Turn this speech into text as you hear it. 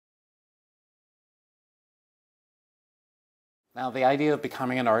Now, the idea of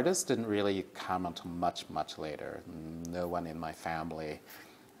becoming an artist didn't really come until much, much later. No one in my family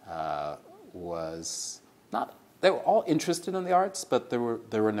was not, they were all interested in the arts, but there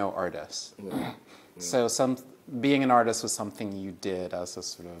were no artists. Yeah. Yeah. So being an artist was something you did as a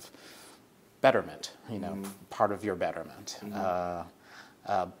sort of betterment, part of your betterment.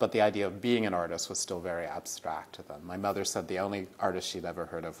 But the idea of being an artist was still very abstract to them. My mother said the only artists she'd ever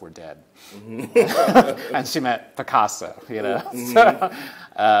heard of were dead. And she meant Picasso,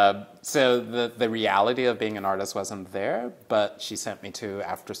 So the reality of being an artist wasn't there, but she sent me to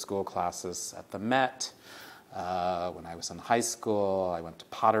after-school classes at the Met. When I was in high school, I went to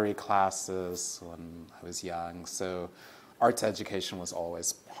pottery classes when I was young. So arts education was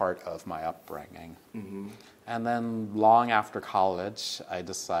always part of my upbringing. And then long after college, I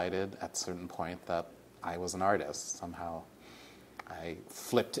decided at a certain point that I was an artist. Somehow I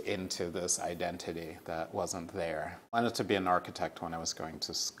flipped into this identity that wasn't there. I wanted to be an architect when I was going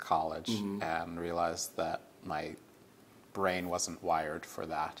to college and realized that my brain wasn't wired for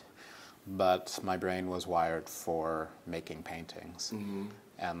that. But my brain was wired for making paintings.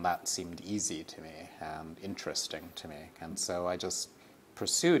 And that seemed easy to me and interesting to me. And so I just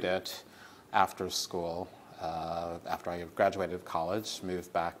pursued it after school. After I graduated college,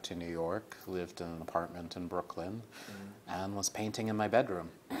 moved back to New York, lived in an apartment in Brooklyn, and was painting in my bedroom.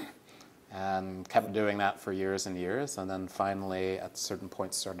 And kept doing that for years and years, and then finally, at a certain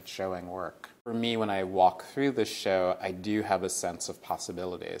point, started showing work. For me, when I walk through the show, I do have a sense of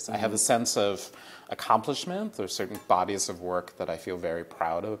possibilities. I have a sense of accomplishment. There's certain bodies of work that I feel very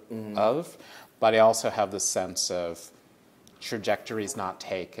proud of, but I also have the sense of trajectories not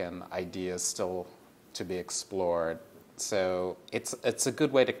taken, ideas still to be explored. So it's a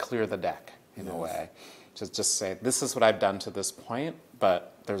good way to clear the deck, in a way. To just say, this is what I've done to this point,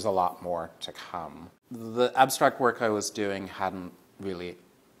 but there's a lot more to come. The abstract work I was doing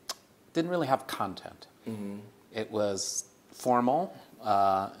didn't really have content. It was formal,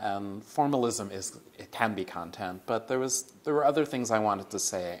 and formalism it can be content, but there were other things I wanted to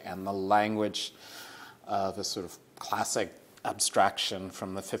say, and the language of a sort of classic abstraction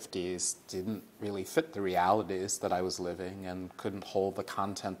from the 50s didn't really fit the realities that I was living and couldn't hold the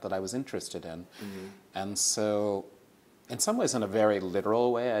content that I was interested in. And so, in some ways, in a very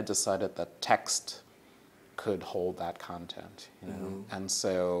literal way, I decided that text could hold that content, And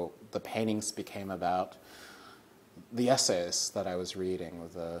so the paintings became about the essays that I was reading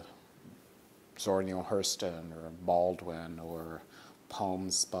with Zora Neale Hurston or Baldwin, or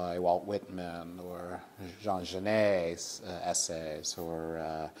poems by Walt Whitman or Jean Genet's essays,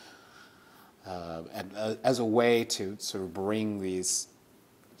 or as a way to sort of bring these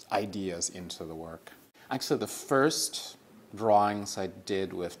ideas into the work. Actually, the first drawings I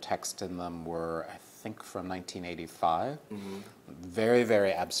did with text in them were, I think, from 1985. Very,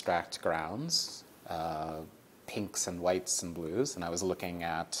 very abstract grounds, pinks and whites and blues, and I was looking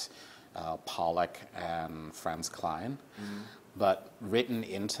at Pollock and Franz Klein. But written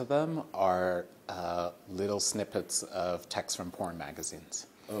into them are little snippets of text from porn magazines.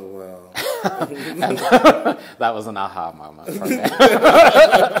 Oh, wow. And that was an aha moment for me.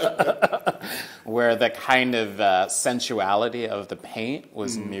 Where the kind of sensuality of the paint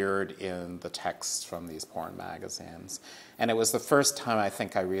was mirrored in the text from these porn magazines. And it was the first time I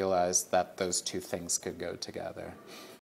think I realized that those two things could go together.